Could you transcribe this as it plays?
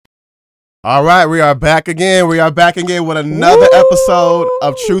All right, we are back again. We are back again with another episode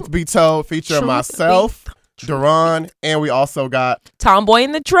of Truth Be Told, featuring myself, Duran, and we also got Tomboy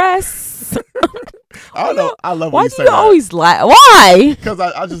in the Dress. I don't know. I love Why when you do say you that. always lie? Why? Because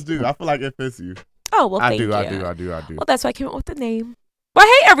I just do. I feel like it fits you. Oh well, thank you. I do. Well, that's why I came up with the name. Well,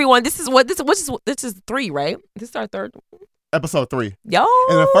 hey everyone, this is 3, right? This is our third Episode 3. Yo.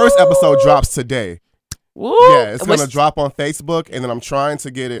 And the first episode drops today. Woo. Yeah, it's gonna drop on Facebook, and then I'm trying to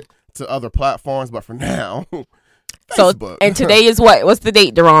get it to other platforms, but for now, Facebook. So, and today is what? What's the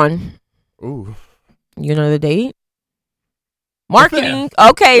date, Duran? Ooh, you know the date? Marketing.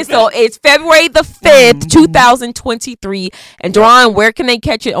 Okay, so it's February the 5th, 2023. And Duran, where can they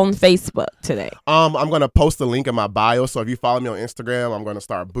catch it on Facebook today? I'm gonna post a link in my bio. So if you follow me on Instagram, I'm gonna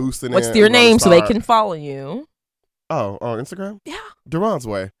start boosting What's it. What's your name so they can follow you? Oh, on Instagram? Yeah. Duran's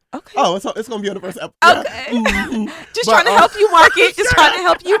Way. Okay. Oh, it's gonna be on the first episode. Okay. Just trying to help you market. Just trying to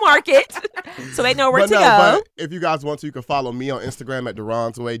help you market, so they know where to go. But if you guys want to, you can follow me on Instagram at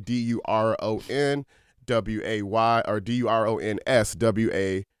Duran's Way, DURONWAY or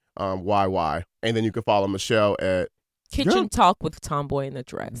DURONSWAYY, and then you can follow Michelle at Kitchen Talk with Tomboy in the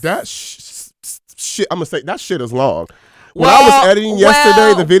Dress. That shit. I'm gonna say that shit is long. When I was editing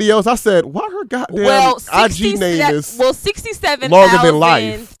yesterday the videos, I said, "Why her goddamn IG name is 67 longer than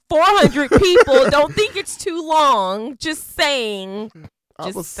life? 400 people don't think it's too long. Just saying. I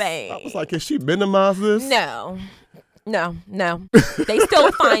was like, can she minimize this? No. They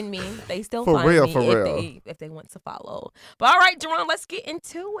still find me. They still find me if they want to follow. But all right, Duran, let's get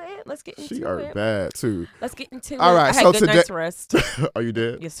into it. She are bad too. Let's get into it. All right, I had good night's rest. Are you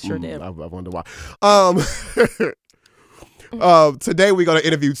dead? Yes, sure did. I wonder why. Today we're gonna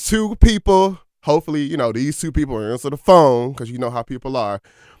interview 2 people. Hopefully, these 2 people are answer the phone because you know how people are.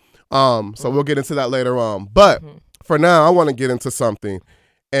 So we'll get into that later on. But for now, I want to get into something.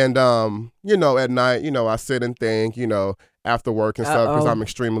 And at night, I sit and think, after work and stuff because I'm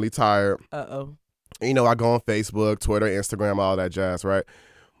extremely tired. I go on Facebook, Twitter, Instagram, all that jazz, right?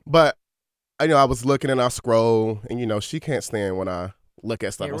 But I was looking and I scroll, and she can't stand when I look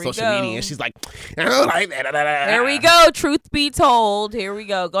at stuff on social media, and she's like, I don't like that. Here we go. Truth be told. Here we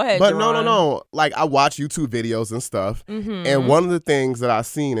go. Go ahead, But Duran. no. Like, I watch YouTube videos and stuff, and one of the things that I've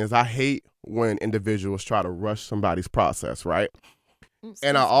seen is I hate when individuals try to rush somebody's process, right?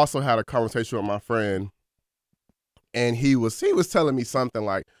 And I also had a conversation with my friend, and he was telling me something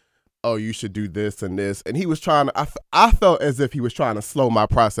like, oh, you should do this and this, and he was trying to, I felt as if he was trying to slow my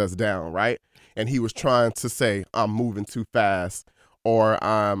process down, right? And he was trying to say I'm moving too fast, or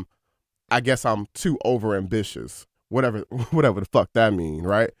I guess I'm too overambitious, whatever the fuck that mean,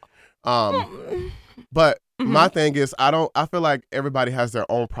 right? But my thing is, I feel like everybody has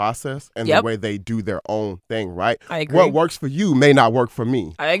their own process and the way they do their own thing, right? I agree. What works for you may not work for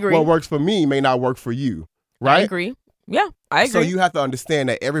me. I agree. What works for me may not work for you, right? I agree. Yeah, I agree. So you have to understand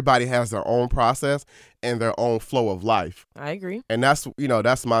that everybody has their own process and their own flow of life. I agree. And that's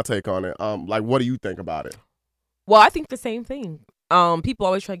my take on it. Like, what do you think about it? Well, I think the same thing. People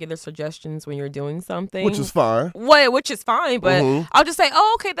always try to give their suggestions when you're doing something, which is fine. Which is fine, but I'll just say,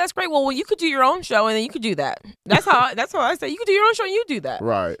 "Oh, okay, that's great. Well, you could do your own show, and then you could do that." That's how I say. You could do your own show, and you do that,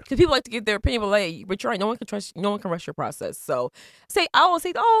 right? Because people like to give their opinion, but you're right. No one can rush your process. So, I will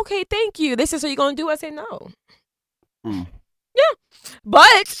say, "Oh, okay, thank you." They say, "So you gonna do?" I say, "No." Yeah,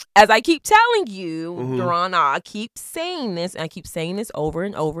 but as I keep telling you, Duran, I keep saying this, and I keep saying this over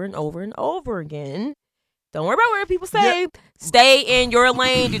and over and over and over again. Don't worry about what people say. Yeah. Stay in your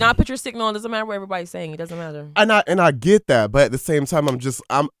lane. Do not put your signal on. It doesn't matter what everybody's saying. It doesn't matter. And I get that, but at the same time,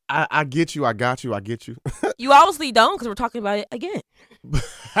 I get you. I got you. You obviously don't, because we're talking about it again. But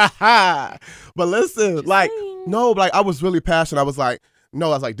listen, I was really passionate. I was like,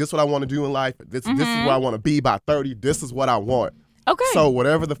 this is what I want to do in life. This is where I want to be by 30. This is what I want. Okay. So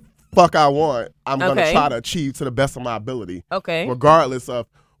whatever the fuck I want, I'm gonna try to achieve to the best of my ability. Okay. Regardless of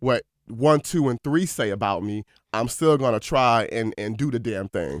what 1, 2, and 3 say about me, I'm still gonna try and do the damn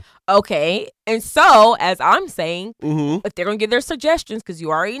thing. Okay, and so as I'm saying, if they're gonna give their suggestions, because you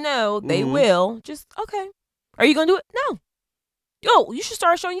already know they will, just okay. Are you gonna do it? No. Yo, you should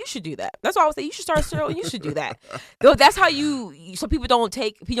start showing. You should do that. That's what I would say. You should start showing. You should do that. That's how so people don't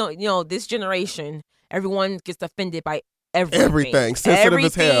take. This generation, everyone gets offended by everything. Sensitive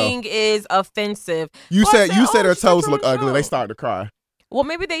as hell. Everything is offensive. You said their toes look ugly. They started to cry. Well,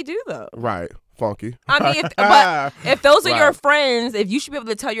 maybe they do though. Right. funky. I mean, but if those are Right. your friends, if you should be able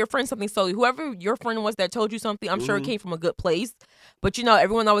to tell your friend something, so whoever your friend was that told you something, I'm sure it came from a good place. But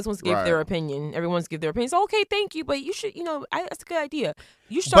everyone always wants to give their opinion. Everyone's give their opinion. So okay, thank you, but you should, that's a good idea.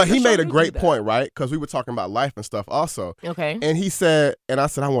 You should. But he made a great point, right? Because we were talking about life and stuff also. Okay. And he said, and I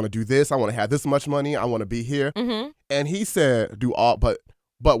said, I want to do this. I want to have this much money. I want to be here. Mm-hmm. And he said, but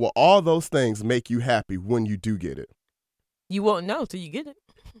will all those things make you happy when you do get it? You won't know till you get it.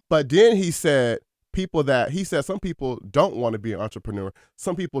 But then he said, some people don't want to be an entrepreneur.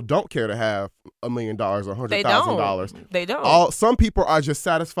 Some people don't care to have $1 million or $100,000. They don't. Some people are just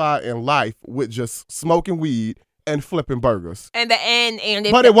satisfied in life with just smoking weed and flipping burgers.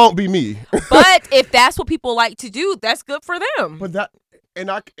 But it won't be me. But if that's what people like to do, that's good for them. But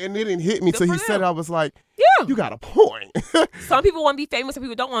it didn't hit me Good till for he said them. it. I was like, Yeah. you got a point. Some people want to be famous. Some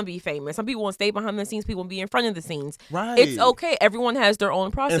people don't want to be famous. Some people want to stay behind the scenes. People want to be in front of the scenes. Right. It's okay. Everyone has their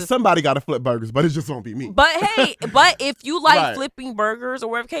own process. And somebody got to flip burgers, but it just won't be me. But hey, if you like Right. flipping burgers or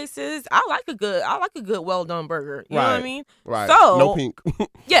whatever the case is, I like a good well done burger. You know what I mean? Right. So no pink.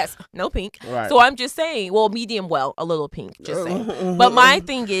 yes, no pink. Right. So I'm just saying, medium well, a little pink. Just saying. But my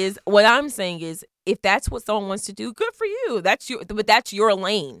thing is, what I'm saying is, if that's what someone wants to do, good for you. That's your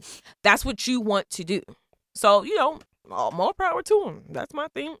lane. That's what you want to do. So more power to them. That's my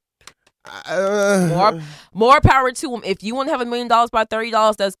thing. More power to them. If you want to have $1 million by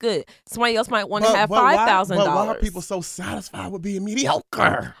 $30, that's good. Somebody else might want to have $5,000. But why are people so satisfied with being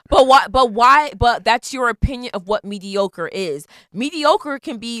mediocre? But why? But that's your opinion of what mediocre is. Mediocre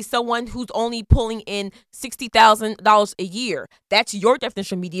can be someone who's only pulling in $60,000 a year. That's your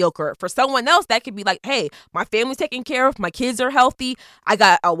definition of mediocre. For someone else, that could be like, hey, my family's taken care of, my kids are healthy, I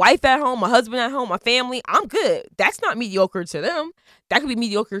got a wife at home, my husband at home, my family, I'm good. That's not mediocre to them. That could be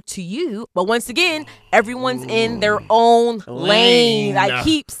mediocre to you. But once again, everyone's in their own lane. I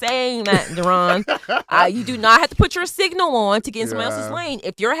keep saying that, Deron. You do not have to put your signal on to get in someone else's lane.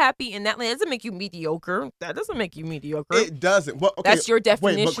 If you're happy in that lane, it doesn't make you mediocre. That doesn't make you mediocre. It doesn't. Well, okay, that's your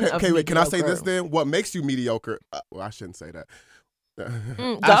definition of mediocre. Wait, can I say this then? What makes you mediocre? Well, I shouldn't say that. I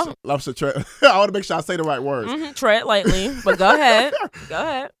want to make sure I say the right words. Mm-hmm, tread lightly, but go ahead. Go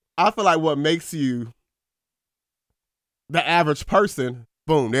ahead. I feel like what makes you the average person,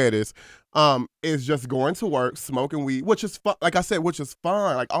 boom, there it is just going to work, smoking weed, which is fun. Like I said, which is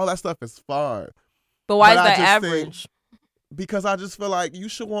fun. Like all that stuff is fun. But why is that average? Because I just feel like you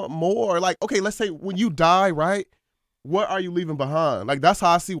should want more. Like, okay, let's say when you die, right? What are you leaving behind? Like that's how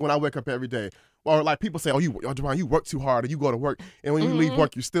I see when I wake up every day. Or like people say, Deron, you work too hard, or you go to work, and when you leave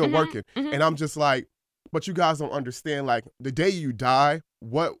work, you're still working. And I'm just like, but you guys don't understand. Like the day you die,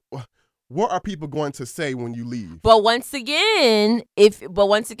 what are people going to say when you leave? But once again,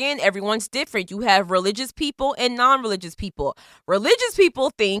 everyone's different. You have religious people and non-religious people. Religious people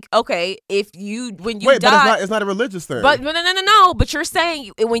think, okay, when you die, but it's not a religious thing. But no. But you're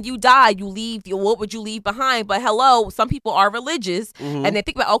saying when you die, you leave. What would you leave behind? But hello, some people are religious and they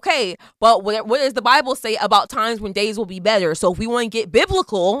think about, okay, but what does the Bible say about times when days will be better? So if we want to get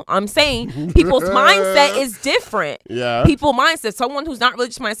biblical, I'm saying people's mindset is different. Yeah. People's mindset. Someone who's not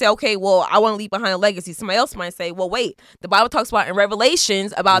religious might say, okay, well, I want to leave behind a legacy. Somebody else might say, well, wait, the Bible talks about in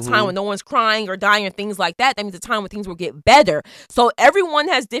Revelations about a time when no one's crying or dying or things like that. That means a time when things will get better. So everyone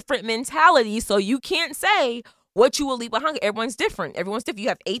has different mentalities. So you can't say what you will leave behind. Everyone's different. You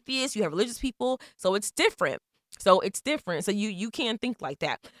have atheists, you have religious people. So it's different. So you can't think like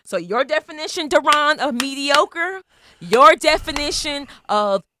that. So your definition, Deron, of mediocre, your definition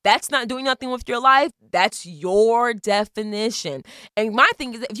of that's not doing nothing with your life, that's your definition. And my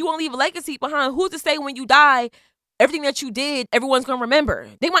thing is, if you want to leave a legacy behind, who's to say when you die, everything that you did, everyone's going to remember?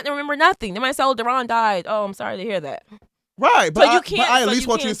 They might not remember nothing. They might say, oh, Deron died. Oh, I'm sorry to hear that. Right, but I at least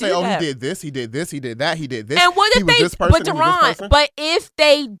want you to say, oh, he did this, he did this, he did that, he did this. And what if but Deron, but if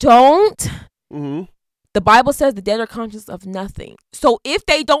they don't, the Bible says the dead are conscious of nothing. So if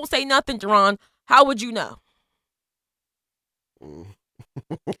they don't say nothing, Deron, how would you know?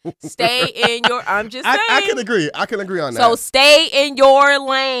 Stay in your. I'm just saying. I can agree. On that. So stay in your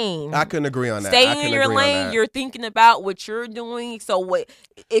lane. I can agree on that. Stay in your lane. You're thinking about what you're doing. So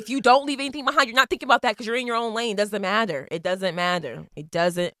if you don't leave anything behind, you're not thinking about that because you're in your own lane. It doesn't matter. It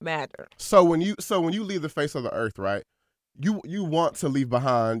doesn't matter. So when you leave the face of the earth, right? You want to leave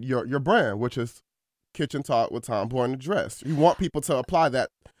behind your brand, which is Kitchen Talk with Tomboy and the Dress. You want people to apply that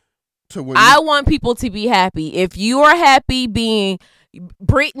to when I want people to be happy. If you are happy being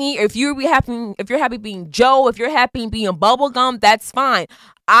Brittany, if you're happy being Joe, if you're happy being Bubblegum, that's fine.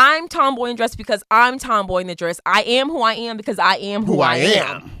 I'm Tomboy in the Dress because I'm Tomboy in the Dress. I am who I am because I am who I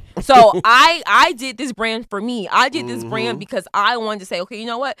am. So I did this brand for me. I did this brand because I wanted to say, okay, you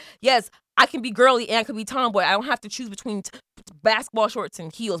know what? Yes, I can be girly and I can be tomboy. I don't have to choose between basketball shorts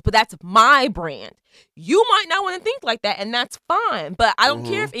and heels, but that's my brand. You might not want to think like that, and that's fine. But I don't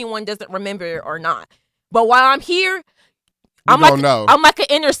care if anyone doesn't remember it or not. But while I'm here, I'm like an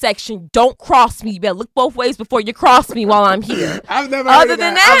intersection. Don't cross me. You better look both ways before you cross me while I'm here. I've never heard of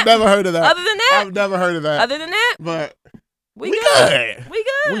that. I've never heard of that. Other than that? I've never heard of that. Other than that? But we good. We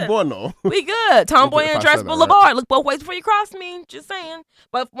good. We bueno. We good. Tomboy and Dress Boulevard. Right. Look both ways before you cross me. Just saying.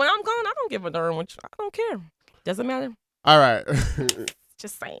 But when I'm gone, I don't give a darn. I don't care. Doesn't matter. All right.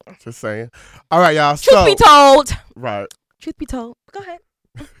 Just saying. Just saying. All right, y'all. Truth be told. Right. Truth be told. Go ahead.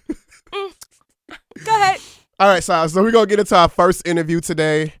 Go ahead. All right, so we're going to get into our first interview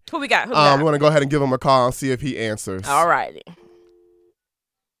today. Who we got? We want to go ahead and give him a call and see if he answers. All righty.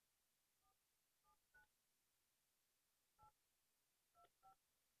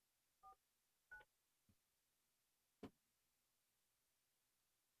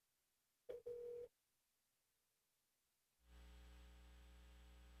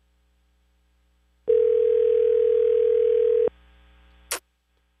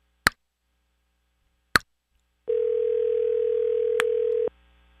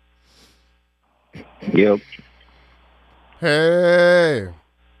 Yep. Hey.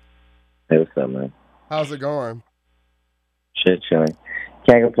 Hey, what's up, man? How's it going? Shit, chilling.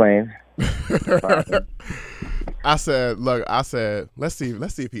 Can't complain. I said, let's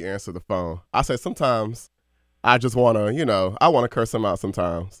see if he answered the phone. I said, sometimes I just want to, I want to curse him out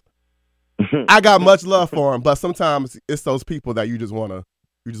sometimes. I got much love for him, but sometimes it's those people that you just want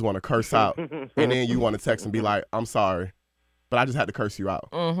to curse out, and then you want to text and be like, I'm sorry, but I just had to curse you out,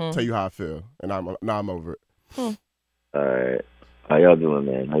 tell you how I feel, and now I'm over it. All right. How y'all doing,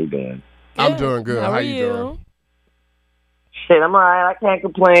 man? How you doing? Good. I'm doing good. How you doing? Shit, I'm all right. I can't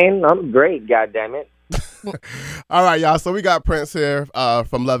complain. I'm great, goddammit. All right, y'all. So we got Prince here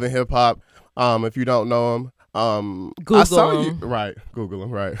from Love and Hip Hop. If you don't know him, Google I saw him. you. Right, Google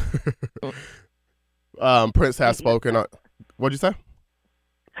him. Right. Prince has spoken. What'd you say?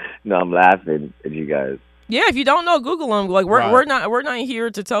 No, I'm laughing at you guys. Yeah, if you don't know, Google him. Like we're not here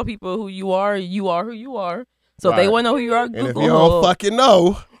to tell people who you are. You are who you are. So if they want to know who you are, Google. And if you don't fucking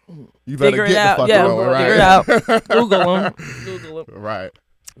know, you better get the fuck on, right? Figure it out. Google him. Google him. Right.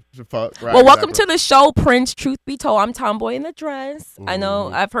 Well, welcome to the show, Prince. Truth be told, I'm Tomboy in the Dress. I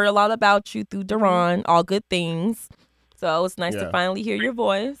know I've heard a lot about you through Duran, all good things. So it's nice to finally hear your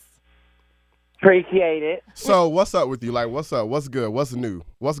voice. Appreciate it. So what's up with you? Like, what's up? What's good? What's new?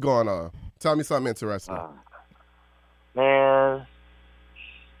 What's going on? Tell me something interesting. Man.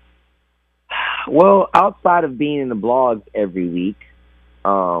 Well, outside of being in the blogs every week,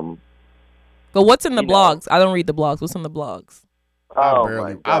 but what's in the blogs? I don't read the blogs. What's in the blogs?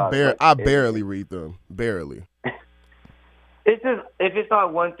 I barely read them. Barely. It's just, if it's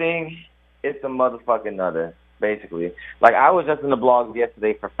not one thing, it's a motherfucking other, basically. Like, I was just in the blogs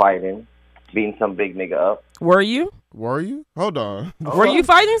yesterday for fighting, beating some big nigga up. Were you? Hold on. Were you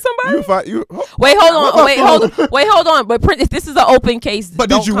fighting somebody? Wait, hold on. But Prince, if this is an open case, but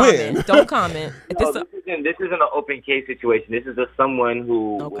did you win? Don't comment. This isn't an open case situation. This is just someone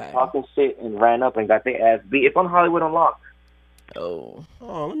who was talking shit and ran up and got their ass beat. It's on Hollywood Unlocked. Oh,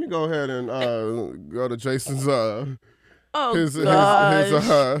 let me go ahead and go to Jason's. Oh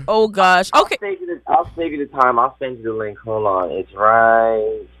gosh. Okay. I'll save you the time. I'll send you the link. Hold on. It's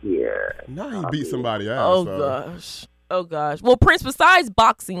right here. Now he beat somebody ass. Oh gosh. Well, Prince, besides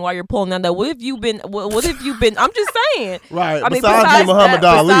boxing, while you're pulling down that, what have you been? I'm just saying. Right. I mean, besides Muhammad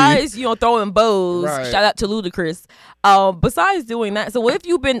Ali. Besides, throwing bows. Right. Shout out to Ludacris. Besides doing that, so what have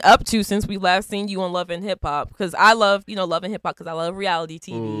you been up to since we last seen you on Love and Hip Hop? Because I love, Love and Hip Hop because I love reality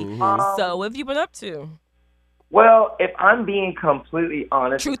TV. So what have you been up to? Well, if I'm being completely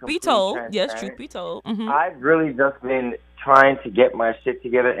honest, truth be told, I've really just been trying to get my shit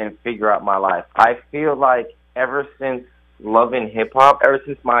together and figure out my life. I feel like ever since Love and Hip Hop, ever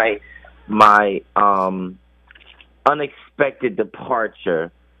since my unexpected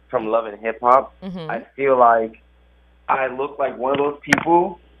departure from Love and Hip Hop, I feel like I look like one of those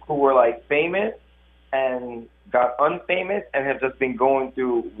people who were like famous and got unfamous and have just been going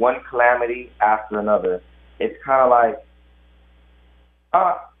through one calamity after another. It's kind of like,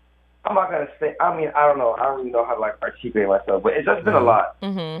 I'm not going to say, I don't know. I don't really know how to articulate myself, but it's just been a lot.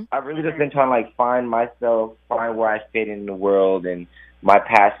 I've really just been trying to find myself, find where I fit in the world and my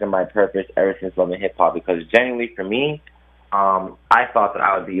passion and my purpose ever since Love and Hip Hop, because genuinely for me, I thought that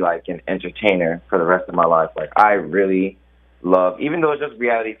I would be an entertainer for the rest of my life. I really love, even though it's just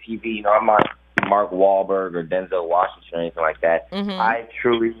reality TV, I'm not Mark Wahlberg or Denzel Washington or anything like that. I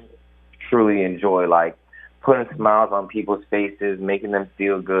truly enjoy putting smiles on people's faces, making them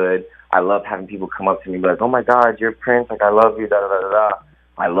feel good. I love having people come up to me and be like, "Oh my God, you're Prince! Like I love you." Da da da da.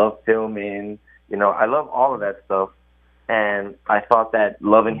 I love filming. You know, I love all of that stuff. And I thought that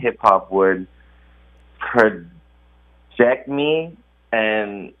Love and Hip Hop would project me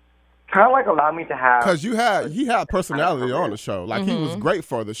and kind of like allow me to have. Because he had personality on the show. Like he was great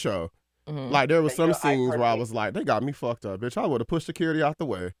for the show. Like there was some scenes where I was like, they got me fucked up, bitch. I would have pushed security out the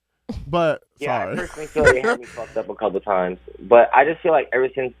way. But sorry. I personally feel they had me fucked up a couple of times. But I just feel like ever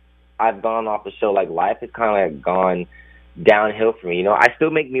since I've gone off the show, like life has kind of like gone downhill for me. You know, I still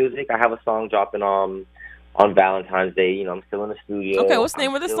make music. I have a song dropping on Valentine's Day. You know, I'm still in the studio. Okay, what's the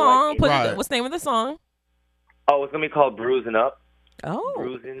name of the song? Like, what's the name of the song? Oh, it's gonna be called Bruising Up. Oh,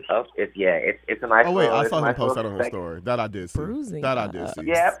 Bruising Up. It's a nice. Oh wait, song. I saw him post that on his sexy story. That I did see. Bruising That I did see.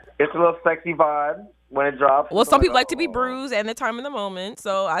 Yeah, it's a little sexy vibe when it drops. Well, some people like to be bruised and the time in the moment,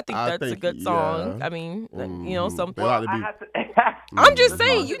 so I think that's a good song. Yeah. I mean, you know, some. Well, I'm just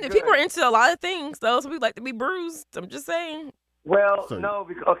saying, people are into a lot of things, though. Some people like to be bruised. I'm just saying. Well, no,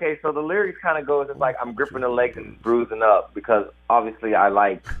 because, okay, so the lyrics kind of goes, it's like I'm gripping the legs and bruising up because obviously I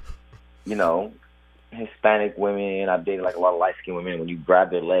like, you know, Hispanic women. I've dated like a lot of light-skinned women. When you grab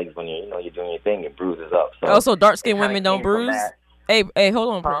their legs when you're doing your thing, it bruises up. So dark-skinned women don't bruise? Hey,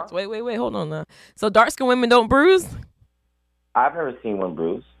 hold on, Prince. Wait, hold on now. So dark-skinned women don't bruise? I've never seen one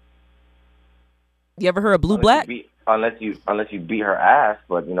bruise. You ever heard of blue black? Unless you beat her ass,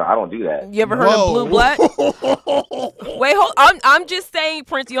 but you know I don't do that. You ever heard of blue black? Wait, hold. I'm just saying,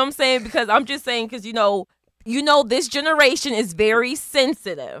 Prince. You know what I'm saying? Because I'm just saying because you know this generation is very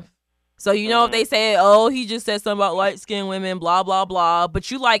sensitive. So you know if they say, oh, he just said something about light skinned women, blah blah blah. But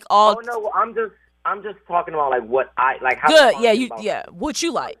you like all. Oh no, well, I'm just talking about like what I like. How Good, what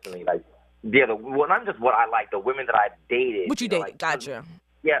you like? Like not just what I like. The women that I dated. What you dated? Like, gotcha.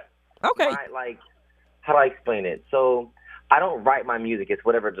 Yeah. Okay. How do I explain it? So I don't write my music. It's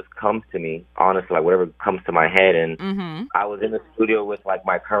whatever just comes to me, honestly, like whatever comes to my head. And I was in the studio with like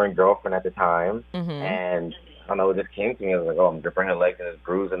my current girlfriend at the time, and I don't know, it just came to me. I was like, oh, I'm gripping her legs and it's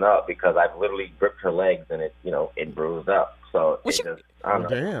bruising up because I've literally gripped her legs and it bruised up. So I don't know.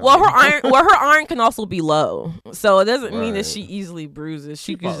 Damn. Well, her iron can also be low, so it doesn't mean that she easily bruises.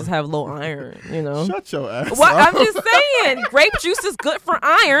 She could just have low iron, you know. Shut your ass. Well, I'm just saying, grape juice is good for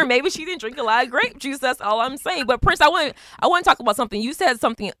iron. Maybe she didn't drink a lot of grape juice. That's all I'm saying. But Prince, I want to talk about something. You said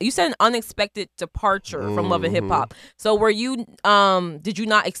an unexpected departure from Love and Hip Hop. So were you? Did you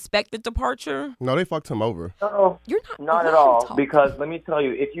not expect the departure? No, they fucked him over. No, not at all. Because let me tell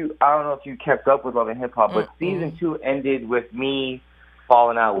you, I don't know if you kept up with Love and Hip Hop, but season 2 ended with me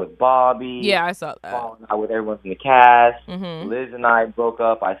falling out with Bobby. Yeah, I saw that. Falling out with everyone from the cast. Mm-hmm. Liz and I broke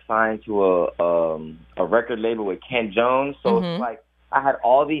up. I signed to a record label with Kent Jones. So it's like I had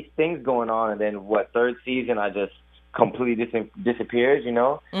all these things going on, and then third season I just completely disappeared, you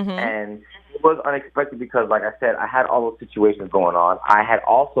know? And it was unexpected because, like I said, I had all those situations going on. I had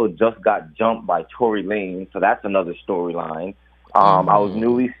also just got jumped by Tory Lanez, so that's another storyline. I was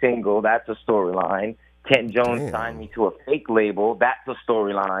newly single. That's a storyline. Kent Jones signed me to a fake label. That's a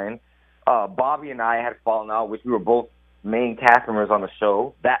storyline. Bobby and I had fallen out, which we were both main cast members on the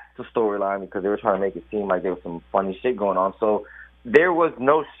show. That's a storyline because they were trying to make it seem like there was some funny shit going on. So there was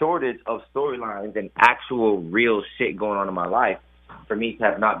no shortage of storylines and actual real shit going on in my life for me to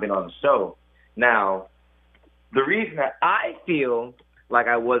have not been on the show. Now, the reason that I feel like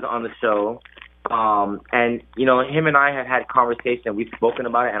I was on the show, and, you know, him and I have had conversation. We've spoken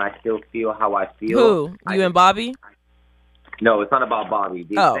about it, and I still feel how I feel. Who? You and Bobby? No, it's not about Bobby.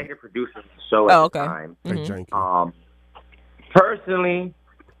 The executive producer of the show at the time. Personally,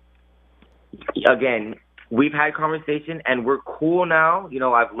 again, we've had conversation, and we're cool now. You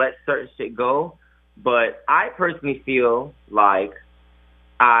know, I've let certain shit go. But I personally feel like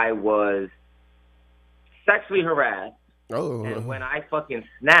I was sexually harassed. Oh. And when I fucking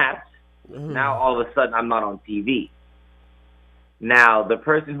snapped, now all of a sudden I'm not on TV. Now, the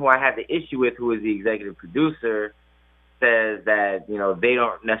person who I had the issue with, who is the executive producer, says that, you know, they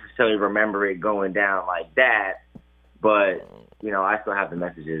don't necessarily remember it going down like that. But, you know, I still have the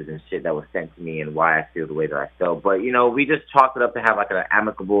messages and shit that was sent to me and why I feel the way that I felt. But, you know, we just chalked it up to have like an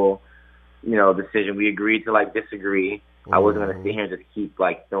amicable, you know, decision. We agreed to like disagree. I wasn't going to sit here and just keep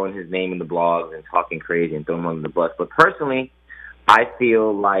like throwing his name in the blogs and talking crazy and throwing him under the bus. But personally, I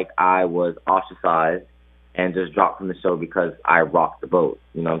feel like I was ostracized and just dropped from the show because I rocked the boat.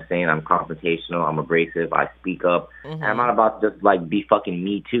 You know what I'm saying? I'm confrontational. I'm abrasive. I speak up. And I'm not about to just like be fucking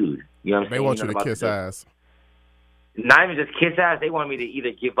me too. You know what I'm saying? They want you to kiss ass. Not even just kiss ass. They wanted me to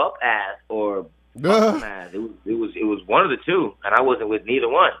either give up ass or ass. It was one of the two, and I wasn't with neither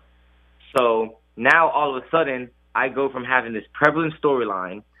one. So now all of a sudden I go from having this prevalent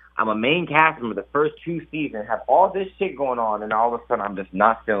storyline. I'm a main cast member the first 2 seasons, have all this shit going on, and all of a sudden I'm just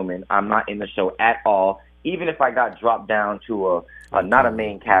not filming. I'm not in the show at all. Even if I got dropped down to not a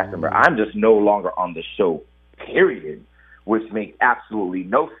main cast member, I'm just no longer on the show, period, which makes absolutely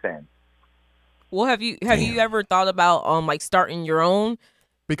no sense. Well, have you ever thought about like starting your own?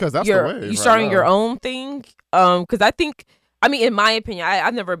 Because that's the way. You starting your own thing? Because I think, I mean, in my opinion,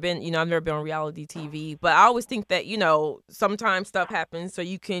 I've never been on reality TV, but I always think that, sometimes stuff happens, so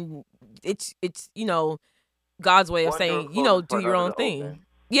you can, it's God's way of saying, do your own thing. Open.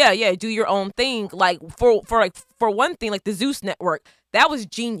 Yeah, do your own thing. Like for one thing, like the Zeus network, that was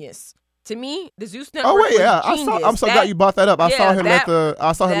genius. To me, the Zeus network. Oh wait, yeah, I'm so glad you brought that up. I saw him at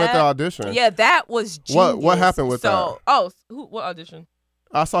the audition. Yeah, that was genius. What happened with that? What audition?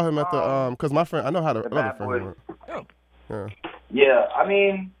 I saw him at the because my friend, I know how to another friend. Oh. Yeah. I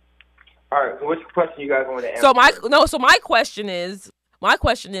mean, all right. So which question you guys want to answer? So my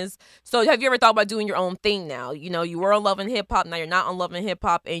question is, so have you ever thought about doing your own thing now? You were on Love and Hip Hop, now you're not on Love and Hip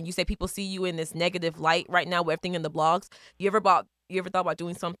Hop, and you say people see you in this negative light right now with everything in the blogs. You ever thought about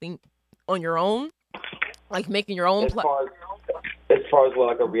doing something on your own, like making your own? As far as what,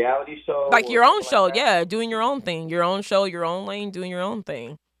 like a reality show, like your own show, like doing your own thing, your own show, your own lane, doing your own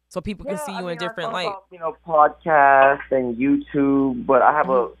thing, so people can see you in a different light. Podcasts and YouTube, but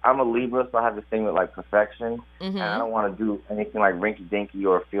I'm a Libra, so I have this thing with like perfection, and I don't want to do anything like rinky dinky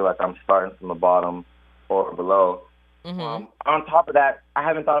or feel like I'm starting from the bottom or below. On top of that, I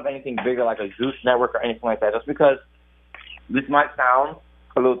haven't thought of anything bigger like a Zeus network or anything like that, just because this might sound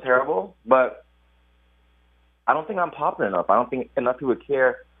a little terrible, but I don't think I'm popular enough. I don't think enough people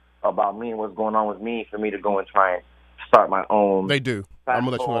care about me and what's going on with me for me to go and try and start my own. They do. I'm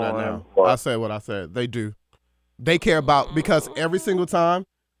going to let you know that now. I said what I said. They do. They care about, because every single time,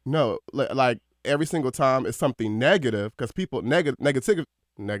 like every single time is something negative, because people,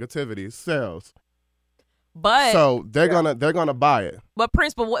 negativity sells. But so they're gonna buy it. But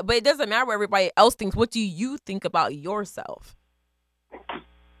Prince, but it doesn't matter what everybody else thinks. What do you think about yourself?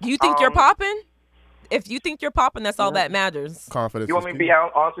 Do you think you're popping? If you think you're popping, that's all that matters. Confidence. You want me to be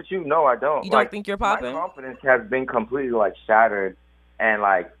honest with you? No, I don't. You don't think you're popping? My confidence has been completely shattered,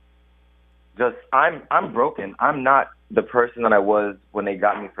 and just I'm broken. I'm not the person that I was when they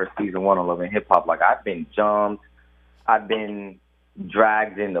got me for season 1 on Love and Hip Hop. I've been jumped, I've been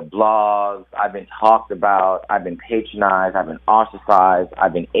dragged into blogs, I've been talked about, I've been patronized, I've been ostracized,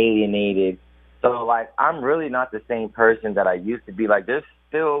 I've been alienated. So I'm really not the same person that I used to be. There's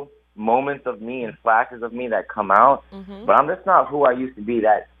still moments of me and flashes of me that come out, but I'm just not who I used to be,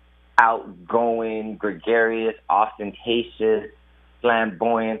 that outgoing, gregarious, ostentatious,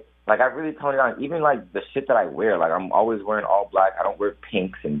 flamboyant. I really toned it down. Even the shit that I wear, I'm always wearing all black. I don't wear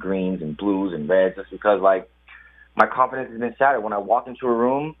pinks and greens and blues and reds, just because my confidence has been shattered. When I walk into a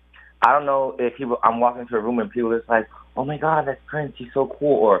room, I don't know if I'm walking into a room and people are just like, oh my God, that's Prince, he's so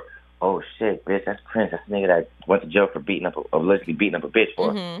cool, or oh shit, bitch, that's Prince. That's the nigga that went to jail for allegedly beating up a bitch.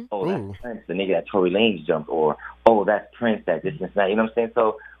 Or oh, that's Prince, the nigga that Tory Lanez jumped. Or oh, that's Prince, that this and that. You know what I'm saying?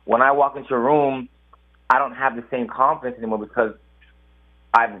 So when I walk into a room, I don't have the same confidence anymore, because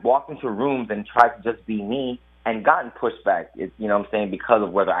I've walked into rooms and tried to just be me and gotten pushback. You know what I'm saying? Because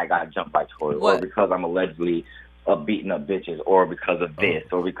of whether I got jumped by Tory, or because I'm allegedly beating up bitches, or because of this,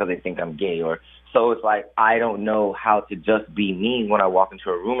 or because they think I'm gay, or so it's I don't know how to just be me when I walk into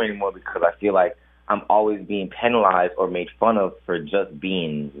a room anymore, because I feel like I'm always being penalized or made fun of for just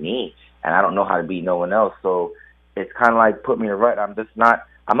being me, and I don't know how to be no one else. So it's kind of put me in a rut. I'm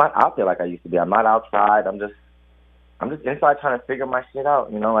not out there like I used to be. I'm not outside. I'm just inside trying to figure my shit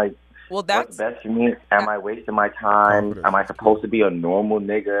out. Well, that's what's best for me. Am I wasting my time? Am I supposed to be a normal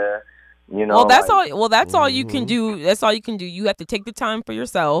nigga? Well, that's all. Well, that's all you can do. That's all you can do. You have to take the time for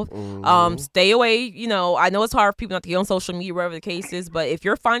yourself. Stay away. I know it's hard for people not to get on social media, whatever the case is. But if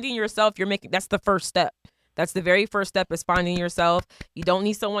you're finding yourself, that's the first step. That's the very first step, is finding yourself. You don't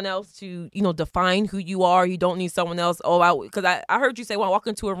need someone else to, define who you are. You don't need someone else. Because I heard you say, well, I walk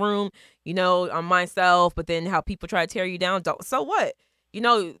into a room, I'm myself, but then how people try to tear you down. So what?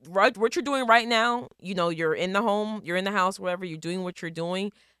 What you're doing right now, you're in the home, you're in the house, wherever, you're doing what you're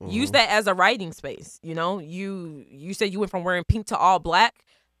doing. Use that as a writing space. You said you went from wearing pink to all black.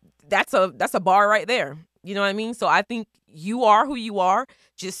 That's a bar right there. You know what I mean? So I think you are who you are.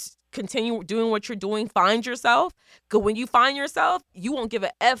 Just continue doing what you're doing. Find yourself. Because when you find yourself, you won't give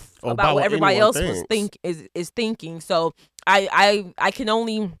a F about what everybody else is thinking. So I can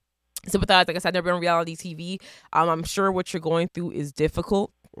only sympathize. Like I said, I've never been on reality TV. I'm sure what you're going through is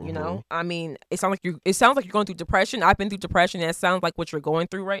difficult. I mean, it sounds like you're going through depression. I've been through depression, and it sounds like what you're going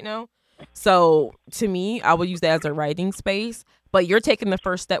through right now. So to me, I would use that as a writing space. But you're taking the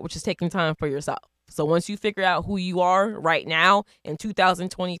first step, which is taking time for yourself. So once you figure out who you are right now in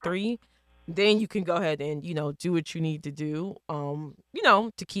 2023, then you can go ahead and, do what you need to do,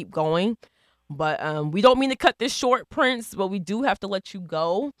 to keep going. But we don't mean to cut this short, Prince, but we do have to let you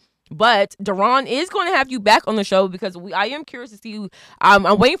go. But Deron is going to have you back on the show because I am curious to see you. I'm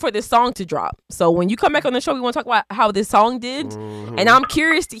waiting for this song to drop. So when you come back on the show, we want to talk about how this song did. Mm-hmm. And I'm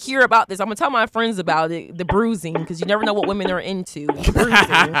curious to hear about this. I'm going to tell my friends about it, the bruising, because you never know what women are into. The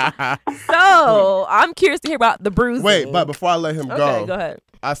bruising. So I'm curious to hear about the bruising. Wait, but before I let him go ahead.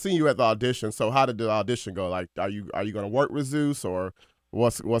 I seen you at the audition. So how did the audition go? Like, are you going to work with Zeus, or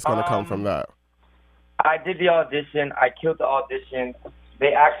what's going to come from that? I did the audition. I killed the audition.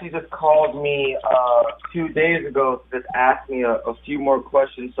 They actually just called me 2 days ago to just ask me a few more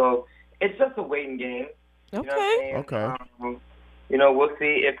questions. So it's just a waiting game. Okay. Okay. We'll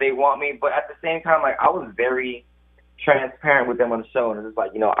see if they want me. But at the same time, like, I was very transparent with them on the show. And it's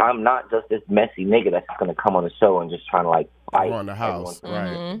like, I'm not just this messy nigga that's just going to come on the show and just trying to, like, fight. On the house, right.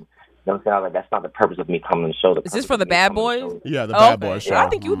 You know what I'm saying? Like, that's not the purpose of me coming on the show. Is this for the Bad Boys? Yeah, the Bad Boys show. I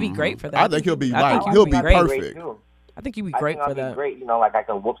think you would be great for that. I think he'll be perfect. I think you'd be great for that. Be great, like I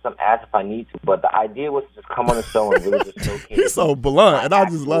can whoop some ass if I need to. But the idea was to just come on the show and really just showcase. He's so blunt, and I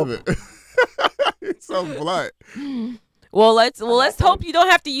just love it. He's so blunt. Well, let's hope you don't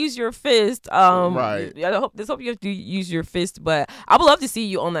have to use your fist. Right. I hope you have to use your fist, but I would love to see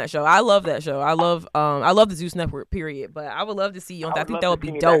you on that show. I love that show. I love the Zeus Network. Period. But I would love to see you on that. I think that would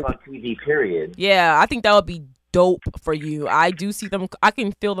be dope. On TV. Period. Yeah, I think that would be dope for you. I do see them. I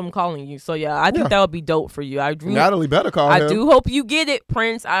can feel them calling you. So yeah, I think that would be dope for you. Natalie better call him. I do hope you get it,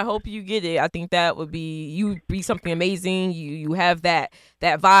 Prince. I hope you get it. I think that would be something amazing. You have that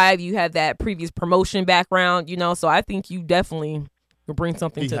vibe. You have that previous promotion background. So I think you definitely will bring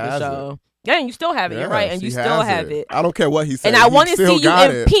something to the show. Yeah, and you still have it. You're right, and you still have it. I don't care what he said. And I want to see you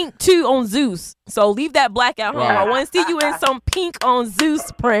in pink too on Zeus. So leave that black at home. Right. I want to see you in some pink on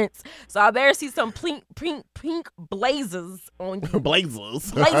Zeus, Prince. So I better see some pink blazers on you.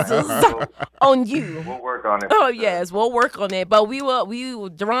 Blazers on you. We'll work on it. Oh yes, we'll work on it. But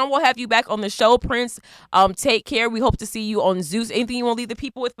Deron will have you back on the show, Prince. Take care. We hope to see you on Zeus. Anything you want to leave the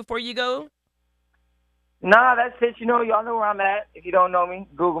people with before you go? Nah, that's it. Y'all know where I'm at. If you don't know me,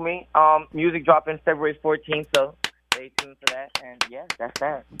 Google me. Music dropping February 14th, so stay tuned for that. And yeah, that's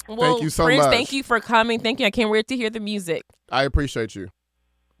that. Well, thank you so Prince, much. Thank you for coming. Thank you. I can't wait to hear the music. I appreciate you.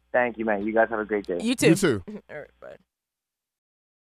 Thank you, man. You guys have a great day. You too. You too. All right, bye.